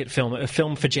warm blanket film, a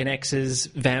film for Gen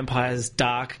Xers, vampires,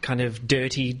 dark, kind of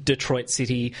dirty Detroit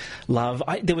City love.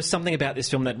 There was something about this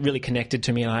film that really connected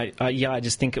to me, and I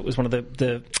just think it was one of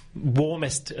the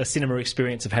warmest cinema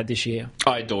experience I've had this year.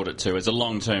 I adored it too. As a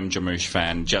long-term Jarmusch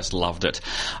fan, just loved it.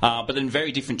 But then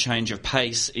very different change of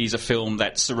pace is a film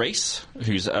that Cerise,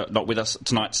 who's not with us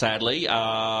tonight, sadly,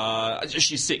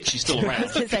 she's sick. She's still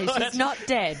around. She's not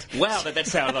dead. Wow, that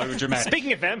sounded over dramatic.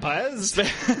 Speaking of vampires,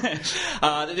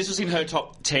 this was in her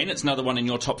top 10. It's another one in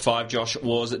your top 5, Josh.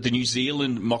 Was the New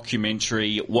Zealand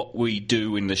mockumentary What We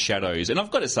Do in the Shadows. And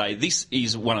I've got to say, this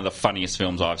is one of the funniest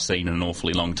films I've seen in an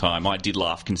awfully long time. I did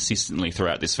laugh consistently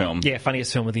throughout this film. Yeah,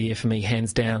 funniest film of the year for me,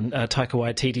 hands down. Taika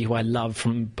Waititi, who I love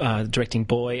from directing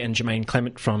Boy, and Jermaine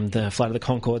Clement from the Flight of the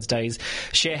Conchords days.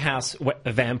 Sharehouse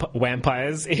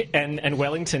vampires and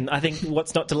Wellington. I think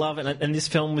what's not to love? And this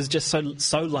film was just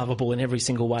so lovable in every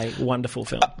single way. Wonderful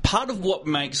film. Part of what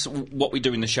makes What We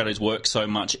Do in the Shadows work so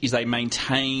much is they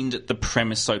maintained the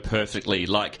premise so perfectly.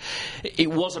 Like, it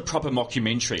was a proper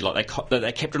mockumentary. Like,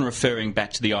 they kept on referring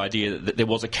back to the idea that there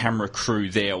was a camera crew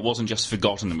there. It wasn't just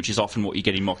forgotten, which is often what you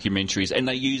get in mockumentaries. And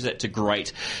they use that to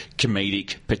great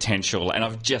comedic potential. And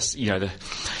I've just,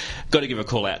 got to give a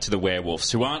call out to the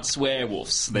werewolves, who aren't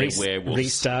swearwolves. They're werewolves.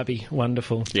 Rhys Darby,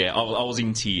 wonderful. Yeah, I was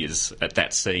in tears at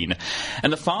that scene.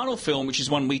 And the final film, which is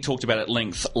one we talked about at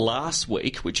length last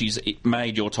week, which is it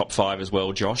made your top 5 as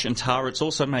well, Josh. And Tara, it's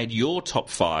also made your top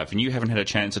 5, and you haven't had a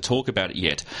chance to talk about it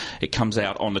yet. It comes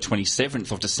out on the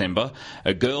 27th of December.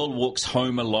 A Girl Walks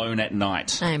Home Alone at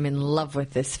Night. I am in love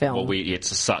with this film. Well,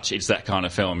 it's that kind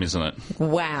of film, isn't it?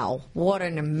 Wow, what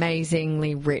an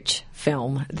amazingly rich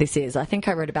film this is. I think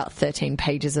I wrote about 13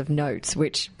 pages of notes,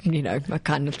 which, are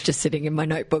kind of just sitting in my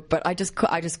notebook, but I just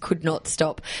could not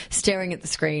stop staring at the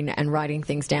screen and writing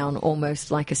things down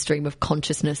almost like a stream of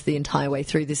consciousness the entire way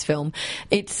through this film.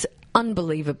 It's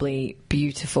unbelievably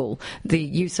beautiful. The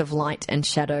use of light and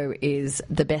shadow is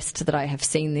the best that I have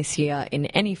seen this year in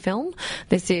any film.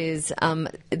 This is,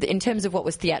 in terms of what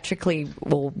was theatrically,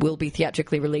 or will be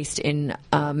theatrically released in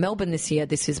Melbourne this year,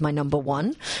 this is my number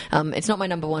 1. It's not my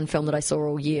number 1 film that I saw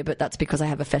all year, but that's because I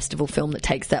have a festival film that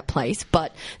takes that place.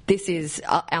 But this is,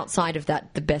 outside of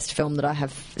that, the best film that I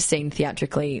have seen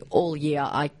theatrically all year.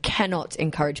 I cannot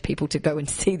encourage people to go and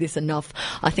see this enough.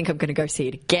 I think I'm going to go see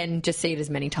it again. Just see it as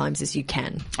many times as you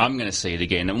can. I'm going to see it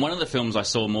again. And one of the films I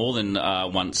saw more than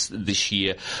once this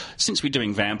year, since we're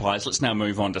doing vampires, let's now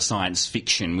move on to science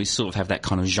fiction. We sort of have that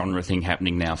kind of genre thing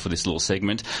happening now for this little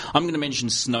segment. I'm going to mention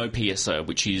Snowpiercer,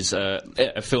 which is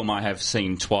a film I have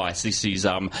seen twice. This is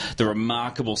the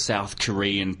remarkable South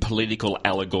Korean political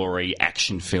allegory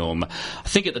action film. I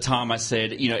think at the time I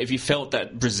said, if you felt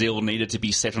that Brazil needed to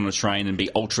be set on a train and be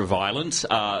ultra-violent,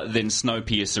 then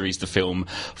Snowpiercer is the film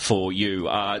for you.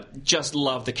 Just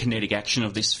love the kinetic action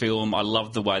of this film. I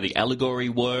love the way the allegory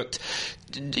worked.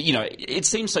 It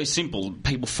seems so simple,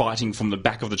 people fighting from the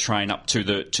back of the train up to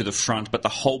the front, but the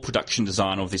whole production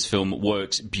design of this film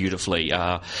works beautifully.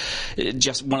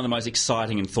 Just one of the most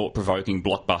exciting and thought-provoking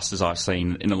blockbusters I've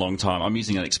seen in a long time. I'm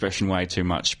using that expression way too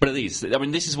much, but it is. I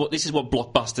mean, this is what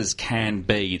blockbusters can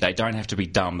be. They don't have to be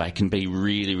dumb. They can be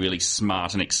really, really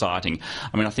smart and exciting.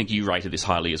 I mean, I think you rated this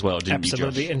highly as well, didn't you, Josh?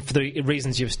 Absolutely, and for the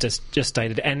reasons you've just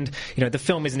stated. And, the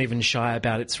film isn't even shy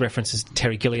about its references to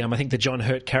Terry Gilliam. I think the John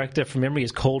Hurt character from memory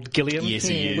is called Gilliam. Yes,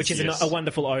 he is. Which is a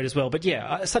wonderful ode as well. But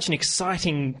yeah, such an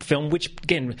exciting film, which,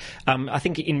 again, I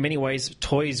think in many ways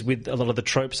toys with a lot of the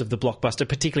tropes of the blockbuster,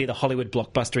 particularly the Hollywood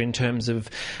blockbuster, in terms of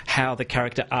how the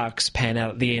character arcs pan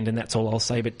out at the end, and that's all I'll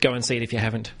say. But go and see it if you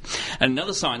haven't.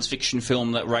 Another science fiction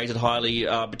film that rated highly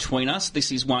between us,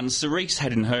 this is one Cerise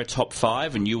had in her top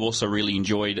 5, and you also really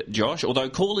enjoyed, Josh. Although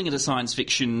calling it a science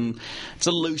fiction, it's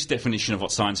a loose definition of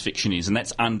what science fiction is, and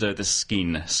that's Under the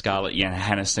Skin. Scarlett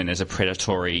Johansson as a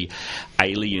predatory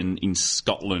alien in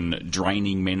Scotland,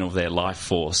 draining men of their life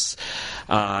force.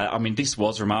 I mean, this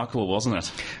was remarkable, wasn't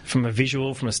it? From a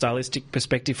visual, from a stylistic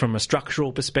perspective, from a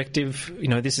structural perspective,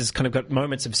 this has kind of got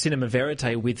moments of cinema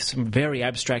verite with some very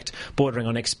abstract, bordering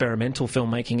on experimental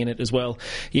filmmaking in it as well.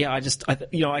 Yeah,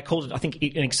 I called it, I think,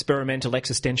 an experimental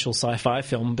existential sci-fi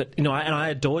film, but, I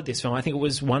adored this film. I think it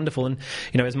was wonderful, and,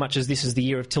 as much as this is the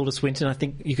year of Tilda Swinton, I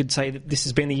think you could say that this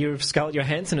has been the year of Scarlett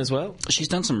Johansson as well. She's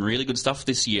done some really good stuff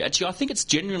this year. Actually, I think it's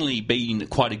generally been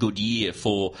quite a good year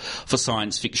for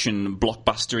science fiction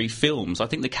blockbustery films. I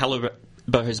think the calibre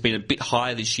has been a bit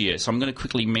higher this year, so I'm going to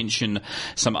quickly mention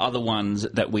some other ones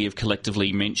that we have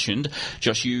collectively mentioned.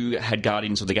 Josh, you had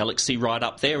Guardians of the Galaxy right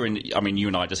up there, and I mean, you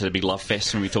and I just had a big love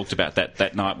fest when we talked about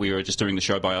that night. We were just doing the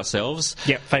show by ourselves.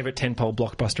 Yeah, favourite tentpole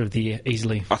blockbuster of the year,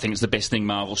 easily. I think it's the best thing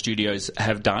Marvel Studios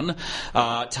have done.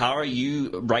 Tara,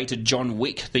 you rated John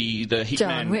Wick, the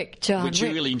Hitman, which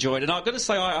you really enjoyed, and I've got to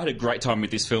say I had a great time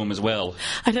with this film as well.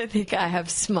 I don't think I have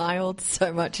smiled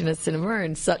so much in a cinema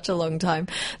in such a long time.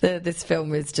 This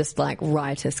film is just like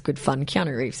riotous, good fun.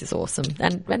 Keanu Reeves is awesome,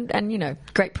 and you know,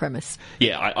 great premise.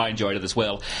 Yeah, I enjoyed it as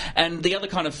well. And the other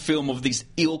kind of film of this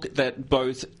ilk that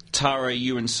both Tara,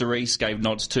 you and Cerise gave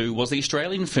nods to was the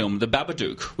Australian film, The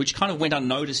Babadook, which kind of went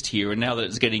unnoticed here, and now that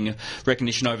it's getting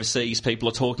recognition overseas, people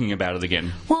are talking about it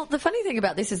again. Well, the funny thing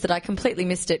about this is that I completely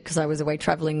missed it because I was away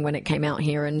travelling when it came out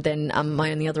here, and then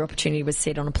my only other opportunity was to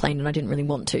see it on a plane, and I didn't really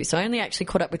want to. So I only actually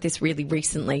caught up with this really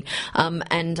recently,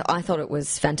 and I thought it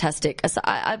was fantastic.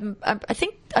 I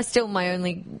think my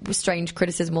only strange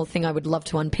criticism or thing I would love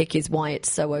to unpick is why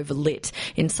it's so overlit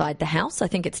inside the house. I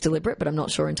think it's deliberate, but I'm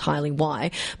not sure entirely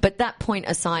why. But that point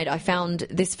aside, I found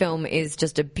this film is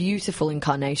just a beautiful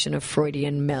incarnation of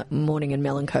Freudian mourning and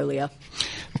melancholia.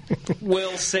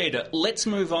 Well said. Let's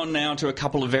move on now to a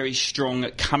couple of very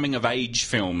strong coming-of-age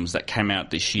films that came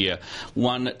out this year.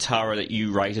 One, Tara, that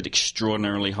you rated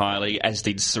extraordinarily highly, as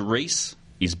did Cerise,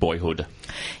 is Boyhood.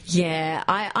 Yeah,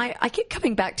 I keep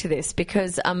coming back to this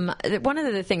because one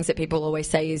of the things that people always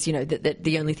say is, you know, that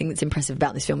the only thing that's impressive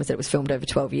about this film is that it was filmed over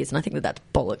 12 years, and I think that that's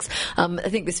bollocks. I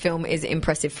think this film is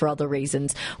impressive for other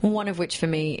reasons, one of which for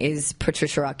me is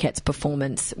Patricia Arquette's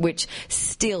performance, which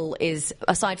still is,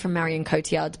 aside from Marion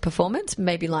Cotillard's performance,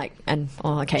 maybe like,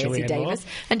 Ezzie Davis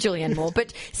and Julianne Moore,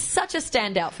 but such a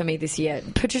standout for me this year.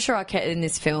 Patricia Arquette in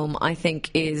this film, I think,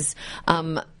 is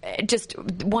just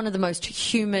one of the most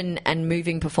human and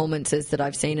moving performances that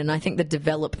I've seen, and I think the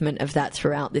development of that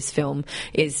throughout this film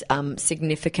is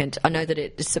significant. I know that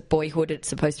it's Boyhood, it's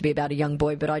supposed to be about a young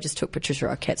boy, but I just took Patricia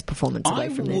Arquette's performance away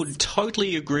from this. I would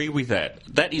totally agree with that.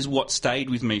 That is what stayed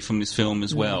with me from this film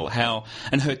as well.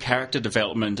 And her character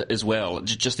development as well.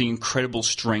 Just the incredible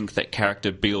strength that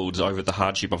character builds over the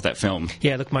hardship of that film.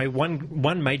 Yeah, look, my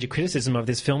one major criticism of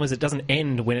this film is it doesn't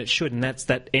end when it should, and that's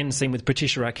that end scene with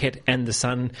Patricia Arquette and the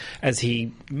son as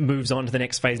he moves on to the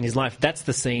next phase in his life. That's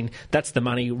the scene, that's the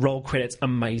money, roll credits,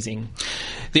 amazing.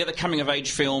 The other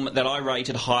coming-of-age film that I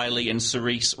rated highly and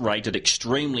Cerise rated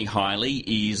extremely highly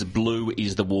is Blue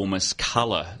is the Warmest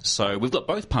Colour. So we've got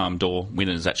both Palme d'Or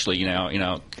winners actually in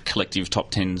our collective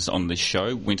top tens on this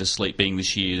show, Winter Sleep being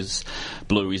this year's,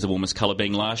 Blue is the Warmest Colour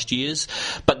being last year's.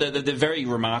 But the very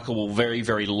remarkable, very,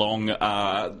 very long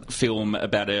film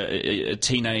about a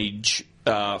teenage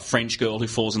French girl who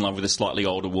falls in love with a slightly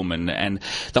older woman, and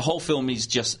the whole film is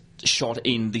just shot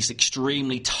in this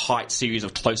extremely tight series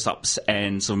of close-ups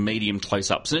and sort of medium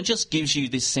close-ups, and it just gives you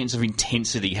this sense of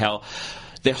intensity, how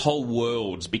their whole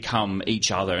worlds become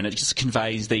each other, and it just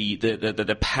conveys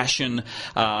the passion,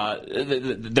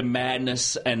 the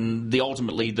madness, and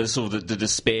ultimately the sort of the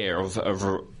despair of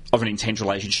an intense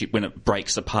relationship when it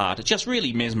breaks apart. It's just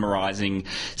really mesmerising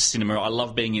cinema. I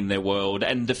love being in their world,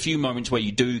 and the few moments where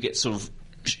you do get sort of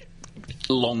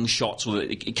long shots where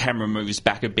the camera moves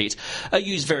back a bit are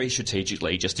used very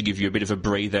strategically just to give you a bit of a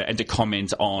breather and to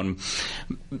comment on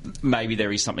maybe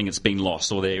there is something that's been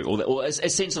lost or a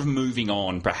sense of moving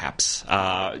on, perhaps.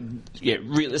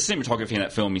 Really, the cinematography in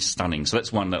that film is stunning, so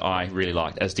that's one that I really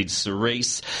liked, as did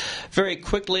Cerise. Very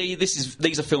quickly,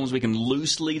 these are films we can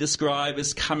loosely describe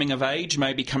as coming of age,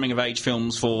 maybe coming of age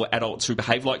films for adults who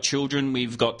behave like children.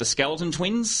 We've got The Skeleton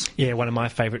Twins. Yeah, one of my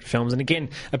favourite films, and again,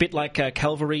 a bit like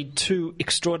Calvary, two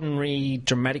extraordinary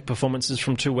dramatic performances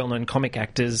from two well-known comic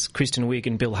actors, Kristen Wiig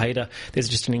and Bill Hader. There's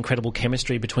just an incredible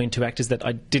chemistry between two actors that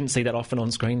I didn't see that often on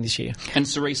screen this year. And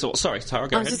Cerise, sorry, Tara,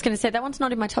 go ahead. I was just going to say, that one's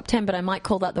not in my top 10, but I might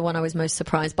call that the one I was most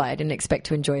surprised by. I didn't expect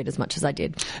to enjoy it as much as I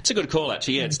did. It's a good call,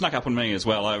 actually. Yeah, it snuck up on me as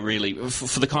well. I really,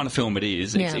 for the kind of film it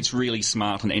is, it's really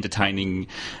smart and entertaining,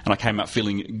 and I came out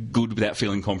feeling good without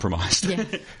feeling compromised. Yeah.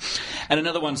 And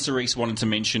another one Cerise wanted to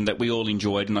mention that we all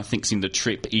enjoyed, and I think's in the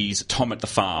trip, is Tom at the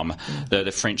Farm,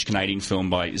 the French-Canadian film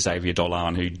by Xavier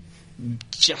Dolan, who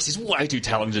just is way too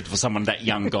talented for someone that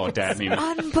young, goddamn him.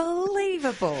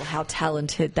 Unbelievable how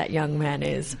talented that young man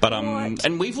is. But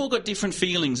and we've all got different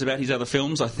feelings about his other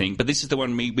films, I think, but this is the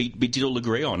one we did all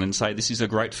agree on and say this is a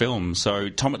great film. So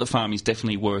Tom at the Farm is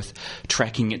definitely worth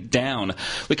tracking it down.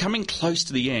 We're coming close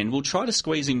to the end. We'll try to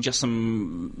squeeze in just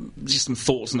some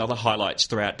thoughts and other highlights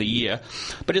throughout the year.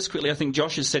 But just quickly, I think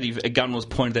Josh has said if a gun was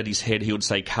pointed at his head, he would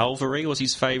say Calvary was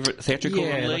his favourite theatrical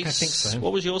release. Like I think so.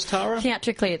 What was yours, Tara?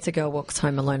 Theatrically, it's A Girl Walks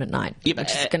Home Alone at Night, which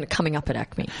is coming up at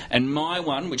Acme. And my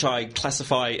one, which I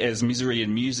classify as Misery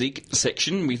and Music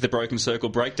section with the Broken Circle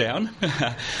breakdown,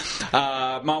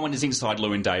 my one is Inside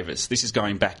Llewyn Davis. This is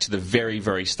going back to the very,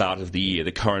 very start of the year,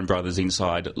 the Coen brothers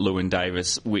Inside Llewyn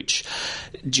Davis, which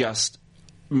just,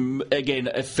 again,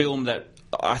 a film that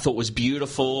I thought was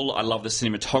beautiful. I love the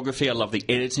cinematography. I love the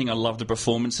editing. I love the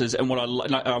performances. And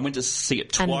I went to see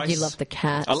it twice. And you love the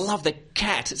cat. I love the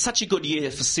cat. It's such a good year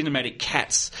for cinematic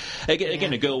cats.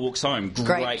 Again, A Girl Walks Home.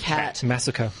 Great cat.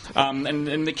 Massacre.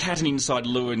 And the cat in Inside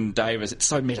Llewyn Davis, it's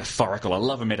so metaphorical. I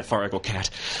love a metaphorical cat.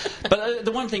 But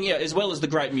the one thing, as well as the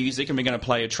great music, and we're going to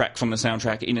play a track from the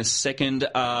soundtrack in a second,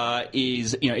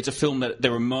 is, it's a film that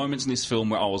there were moments in this film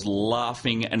where I was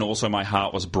laughing and also my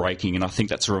heart was breaking, and I think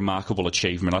that's a remarkable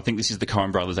achievement. I think this is the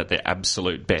Coen brothers at their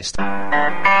absolute best.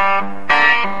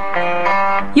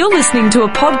 You're listening to a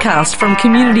podcast from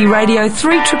Community Radio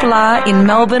 3RRR in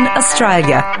Melbourne,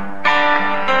 Australia.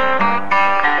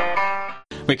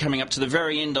 We're coming up to the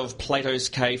very end of Plato's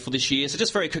Cave for this year, so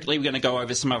just very quickly we're going to go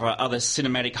over some of our other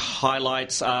cinematic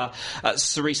highlights.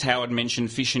 Cerise Howard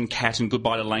mentioned Fish and Cat and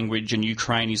Goodbye to Language, and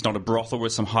Ukraine is Not a Brothel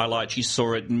with some highlights. You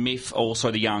saw it, MIF,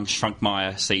 also the Young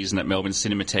Schrunkmeyer season at Melbourne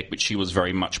Cinematheque, which she was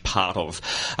very much part of.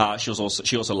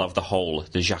 She also loved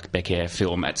the Jacques Becker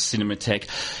film at Cinematheque.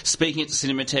 Speaking at the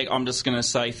Cinematheque, I'm just going to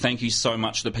say thank you so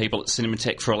much to the people at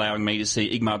Cinematheque for allowing me to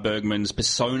see Ingmar Bergman's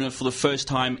Persona for the first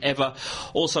time ever.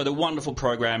 Also, the wonderful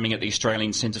programming at the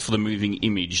Australian Centre for the Moving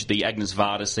Image. The Agnes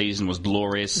Varda season was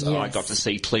glorious. Yes. I got to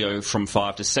see Cleo from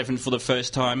 5 to 7 for the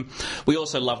first time. We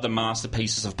also loved the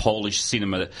masterpieces of Polish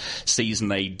cinema season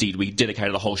they did. We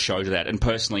dedicated a whole show to that. And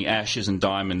personally, Ashes and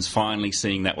Diamonds, finally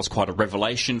seeing that was quite a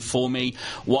revelation for me.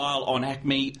 While on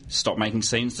ACME, Stop Making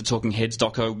Scenes, the Talking Heads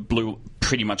doco blew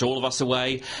pretty much all of us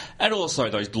away. And also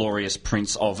those glorious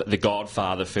prints of the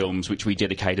Godfather films, which we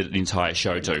dedicated an entire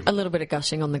show to. A little bit of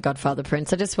gushing on the Godfather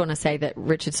prints. I just want to say that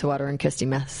Richard Sawada and Kirsty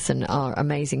Matheson are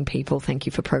amazing people. Thank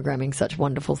you for programming such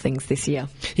wonderful things this year.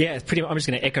 Yeah, pretty much. I'm just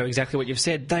going to echo exactly what you've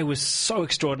said. They were so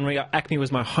extraordinary. ACME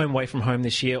was my home away from home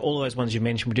this year. All of those ones you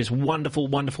mentioned were just wonderful,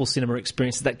 wonderful cinema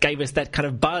experiences that gave us that kind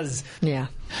of buzz. Yeah.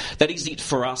 That is it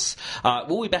for us.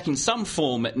 We'll be back in some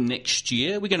form next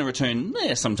year. We're going to return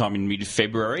sometime in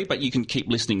mid-February, but you can keep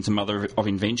listening to Mother of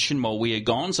Invention while we are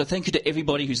gone. So thank you to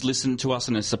everybody who's listened to us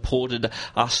and has supported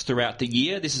us throughout the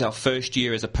year. This is our first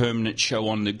year as a permanent show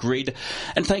on the grid.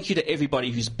 And thank you to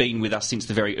everybody who's been with us since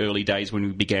the very early days when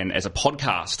we began as a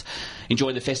podcast.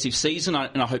 Enjoy the festive season,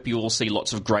 and I hope you all see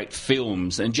lots of great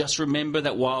films. And just remember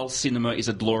that while cinema is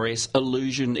a glorious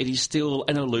illusion, it is still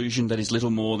an illusion that is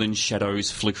little more than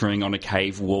shadows flickering on a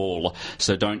cave wall.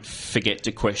 So don't forget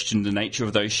to question the nature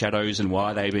of those shadows and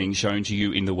why they're being shown to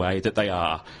you in the way that they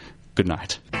are. Good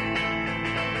night.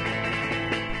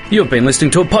 You've been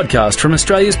listening to a podcast from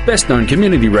Australia's best-known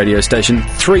community radio station,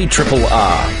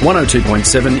 3RRR,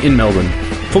 102.7 in Melbourne.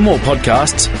 For more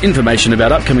podcasts, information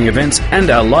about upcoming events and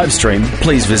our live stream,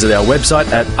 please visit our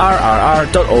website at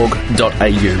rrr.org.au.